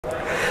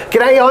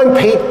G'day, I'm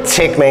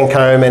Pete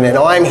Coman, and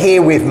I'm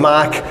here with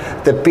Mark,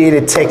 the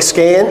bearded tech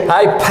Skehan.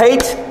 Hey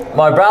Pete,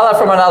 my brother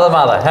from another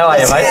mother. How are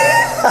you, mate?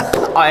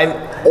 I'm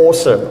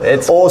awesome.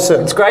 It's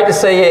awesome. It's great to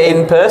see you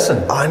in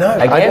person. I know.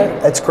 Again. I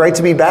know. It's great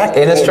to be back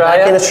in Australia.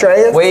 Back in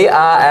Australia. We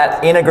are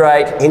at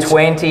Integrate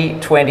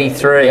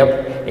 2023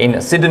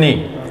 in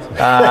Sydney.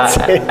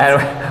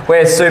 And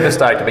we're super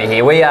stoked to be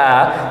here. We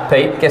are,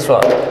 Pete, guess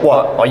what?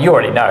 What? Oh, you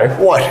already know.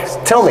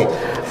 What? Tell me.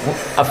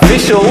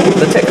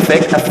 The Tech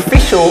Effect,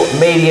 official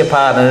media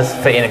partners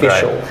for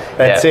Integrate. Official.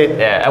 That's it.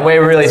 Yeah, and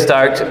we're really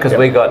stoked because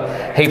we've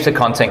got heaps of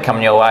content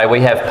coming your way.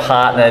 We have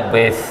partnered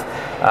with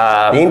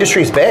the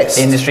industry's best.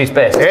 Industry's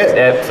best.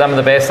 Yeah, some of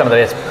the best,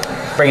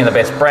 bringing the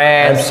best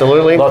brands.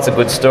 Absolutely. Lots of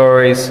good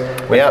stories.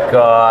 We've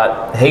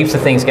got heaps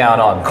of things going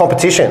on.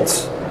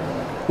 Competitions.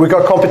 We've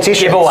got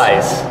competitions.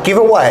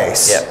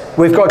 Giveaways. Yep.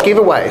 We've got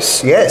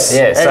giveaways. Yes.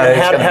 Yeah. So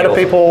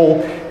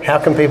how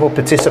can people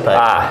participate?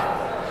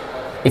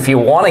 If you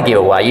want to give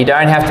away, you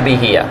don't have to be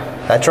here.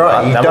 That's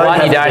right. You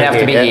don't have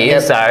to be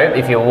here. So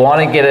if you want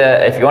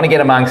to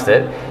get amongst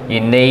it, you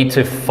need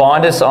to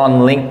find us on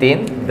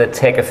LinkedIn, The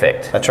Tech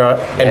Effect. That's right.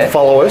 And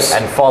follow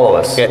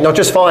us. Yeah, not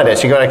just find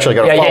us. You actually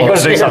got to follow us. Yeah, you've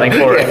got to do something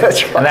for it.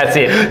 That's right. And that's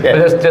it.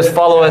 Yeah. Just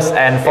follow us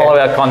and follow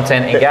our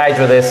content. Engage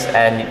with us,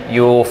 and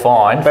you'll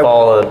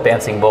follow the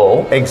bouncing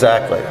ball.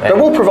 Exactly. But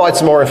we'll provide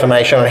some more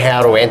information on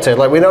how to enter.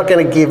 Like, we're not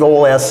going to give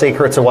all our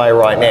secrets away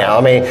right now.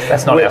 I mean,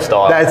 that's not our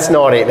style. That's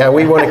not it. No,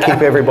 we want to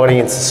keep everybody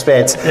in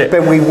suspense.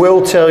 But we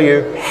will tell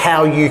you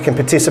how you can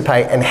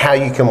participate and how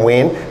you can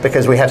win,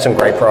 because we have some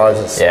great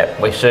prizes.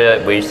 Yeah, we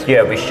certainly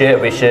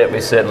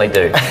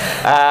do.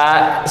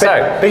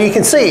 But you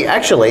can see,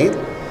 actually,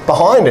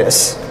 behind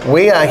us,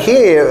 we are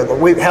here.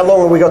 How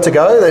long have we got to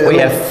go? We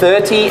have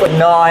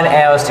 39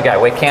 hours to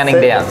go. We're counting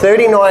down.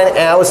 39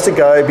 hours to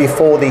go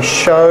before the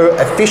show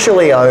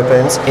officially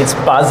opens. It's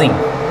buzzing.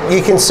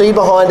 You can see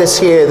behind us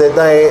here that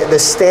the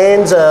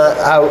stands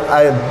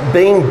are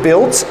being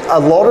built. A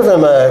lot of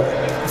them are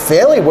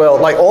fairly well,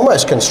 like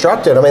almost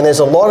constructed. I mean, there's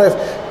a lot of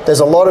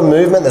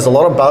movement. There's a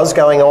lot of buzz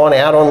going on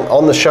out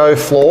on the show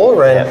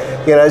floor,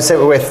 and you know,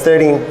 so we're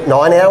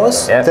 39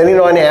 hours.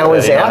 39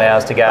 hours out. 39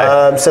 hours to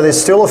go. So there's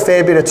still a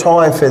fair bit of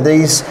time for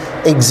these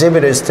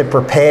exhibitors to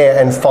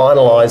prepare and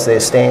finalise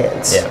their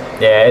stands.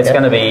 Yeah. It's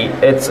going to be.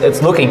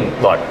 It's looking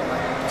like.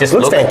 It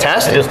looks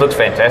fantastic. It just looks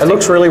fantastic. It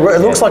looks really.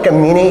 It looks like a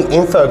mini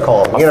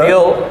Infocom. I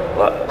feel,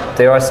 like,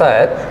 dare I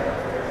say it?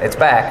 It's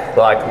back.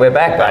 Like, we're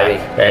back, baby.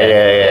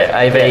 Yeah.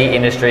 AV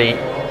industry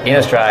in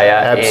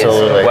Australia is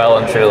well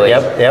and truly.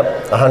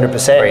 Yep.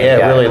 100%.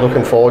 Yeah, really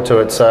looking forward to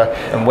it. So,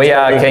 and we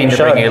are keen to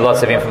bring you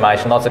lots of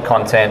information, lots of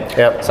content.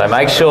 So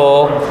make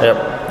sure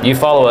you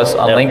follow us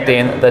on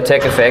LinkedIn, The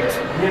Tech Effect.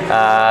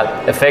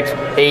 Effect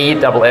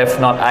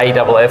EFF, not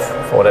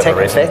AFF, for whatever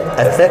reason.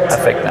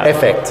 Effect. No.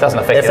 Effect. Doesn't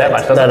affect you that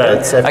much, does it? No,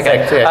 it's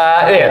effect.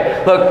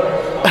 Okay. Look,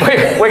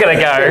 we're going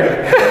to go.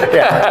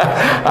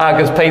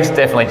 Because Pete's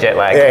definitely jet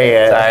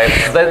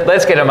lagged. So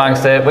let's get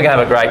amongst it. We're going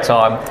to have a great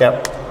time.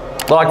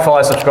 Like,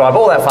 follow, subscribe,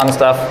 all that fun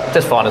stuff.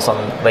 Just find us on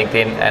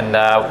LinkedIn, and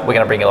we're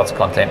going to bring you lots of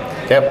content.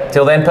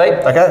 Till then, Pete.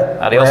 Okay.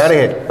 Adios. We're out of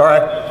here. All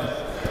right.